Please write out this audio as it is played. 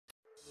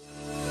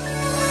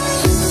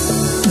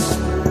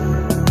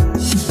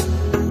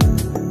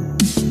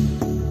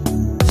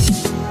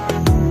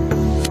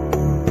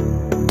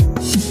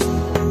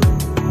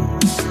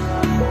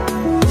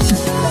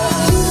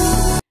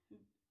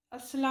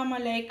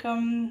Assalamu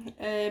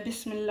alaikum.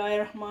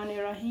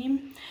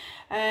 Bismillahirrahmanirrahim.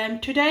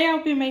 Today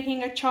I'll be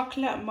making a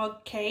chocolate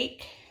mug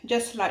cake,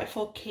 just like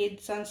for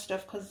kids and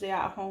stuff, because they're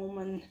at home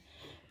and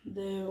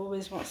they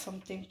always want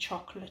something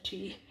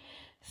chocolatey.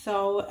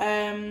 So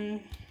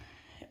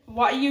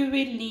what you will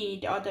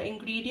need are the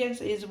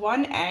ingredients is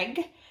one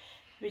egg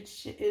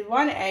which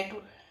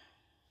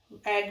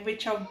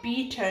I've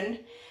beaten,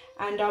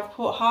 and I've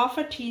put half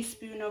a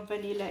teaspoon of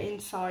vanilla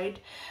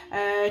inside,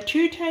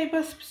 2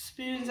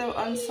 tablespoons of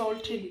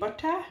unsalted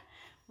butter,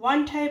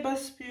 1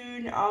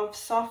 tablespoon of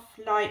soft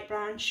light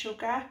brown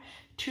sugar,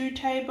 2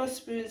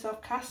 tablespoons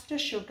of caster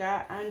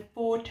sugar, and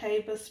 4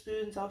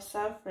 tablespoons of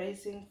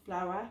self-raising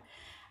flour,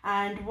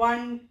 and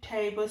 1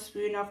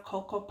 tablespoon of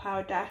cocoa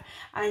powder.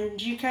 And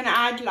you can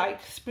add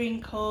like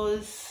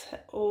sprinkles,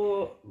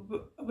 or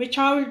which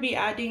I will be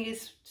adding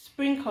is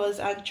sprinkles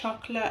and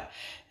chocolate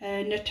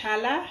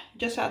Nutella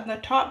just at the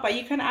top, but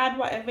you can add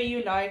whatever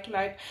you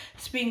like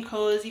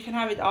sprinkles. You can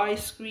have it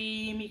ice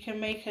cream, you can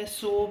make a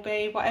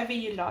sorbet, whatever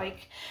you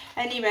like.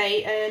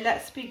 Anyway,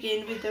 let's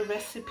begin with the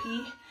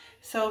recipe.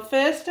 So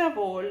first of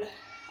all,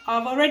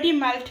 I've already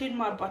melted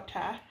my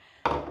butter,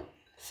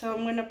 so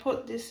I'm going to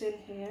put this in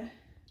here.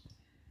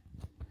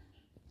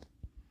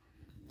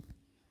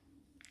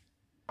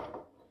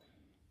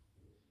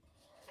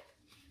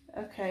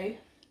 Okay,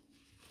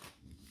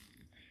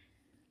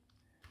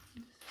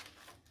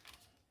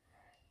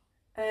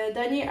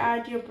 then you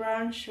add your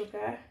brown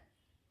sugar,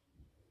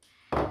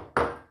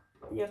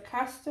 your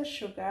caster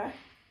sugar,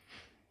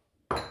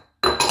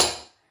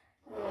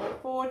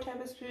 4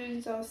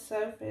 tablespoons of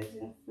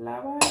self-raising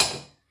flour,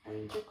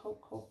 and the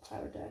cocoa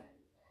powder.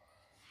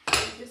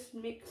 And just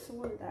mix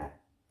all that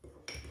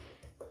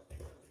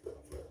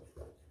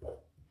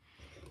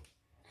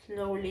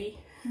slowly.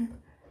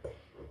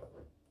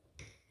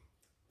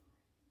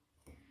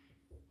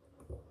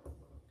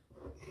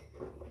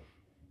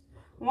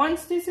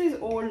 Once this is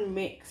all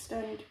mixed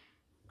and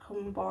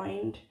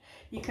combined,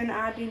 you can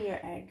add in your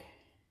egg.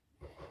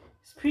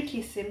 It's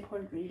pretty simple,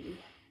 really.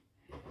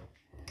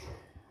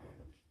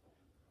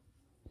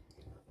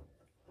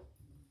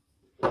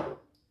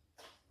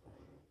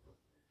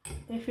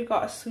 If you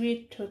got a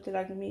sweet tooth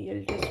like me,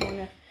 you'll just want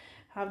to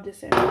have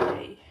this every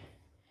day.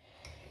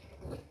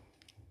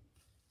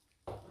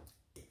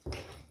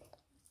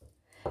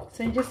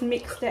 So you just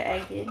mix the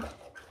egg in,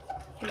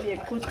 give it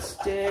a good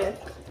stir.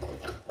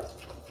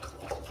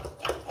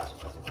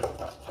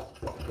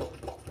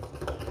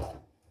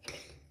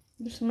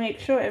 Just make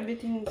sure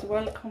everything is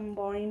well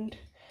combined.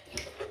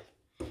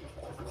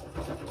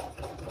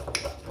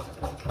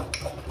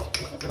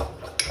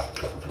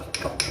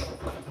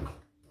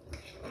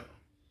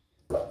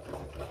 There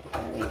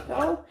we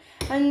go.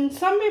 And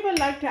some people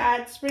like to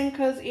add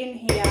sprinkles in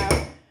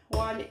here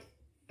while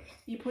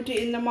you put it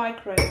in the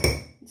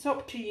microwave. It's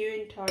up to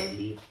you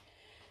entirely.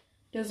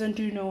 Doesn't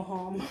do no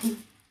harm. So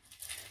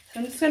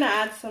I'm just going to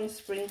add some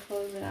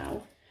sprinkles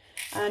now.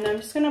 And I'm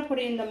just going to put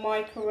it in the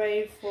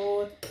microwave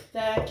for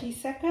 30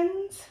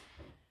 seconds.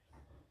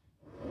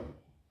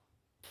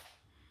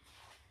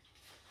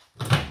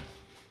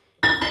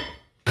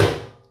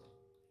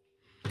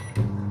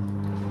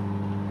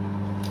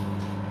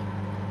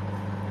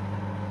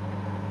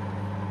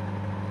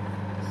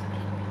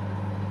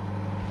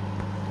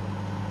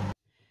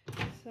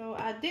 So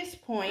at this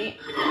point,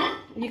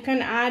 you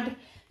can add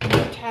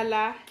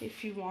Nutella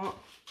if you want,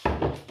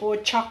 or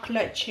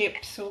chocolate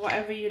chips, or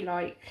whatever you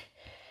like.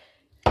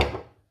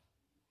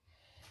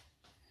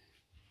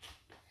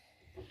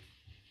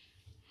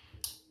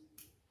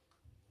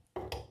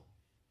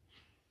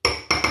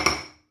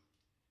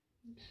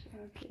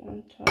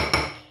 On top.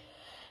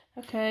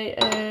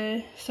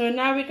 Okay, so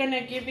now we're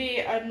gonna give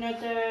it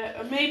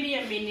another maybe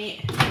a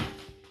minute.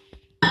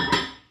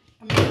 I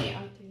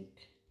think.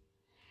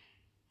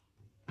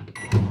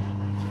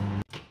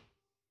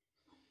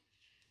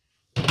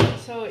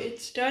 So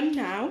it's done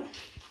now.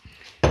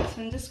 So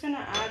I'm just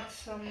gonna add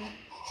some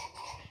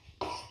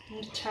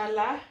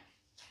Nutella.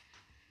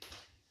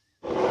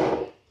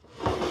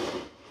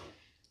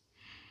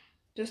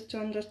 Just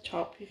on the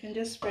top, you can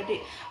just spread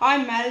it.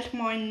 I melt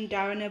mine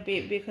down a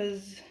bit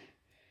because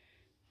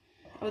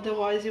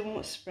otherwise it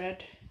won't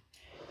spread.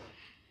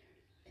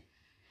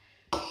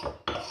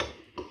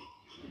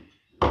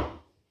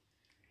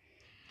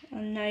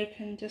 And now you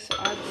can just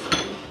add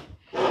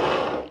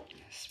some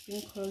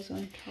sprinkles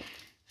on top.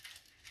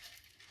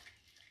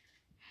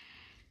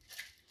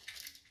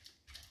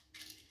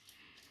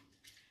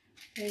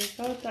 There you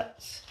go,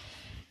 that's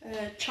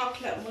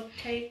chocolate mug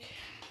cake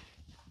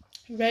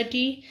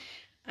ready.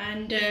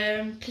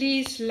 And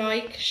please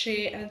like,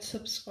 share and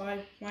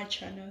subscribe my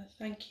channel.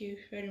 Thank you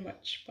very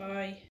much.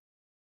 Bye.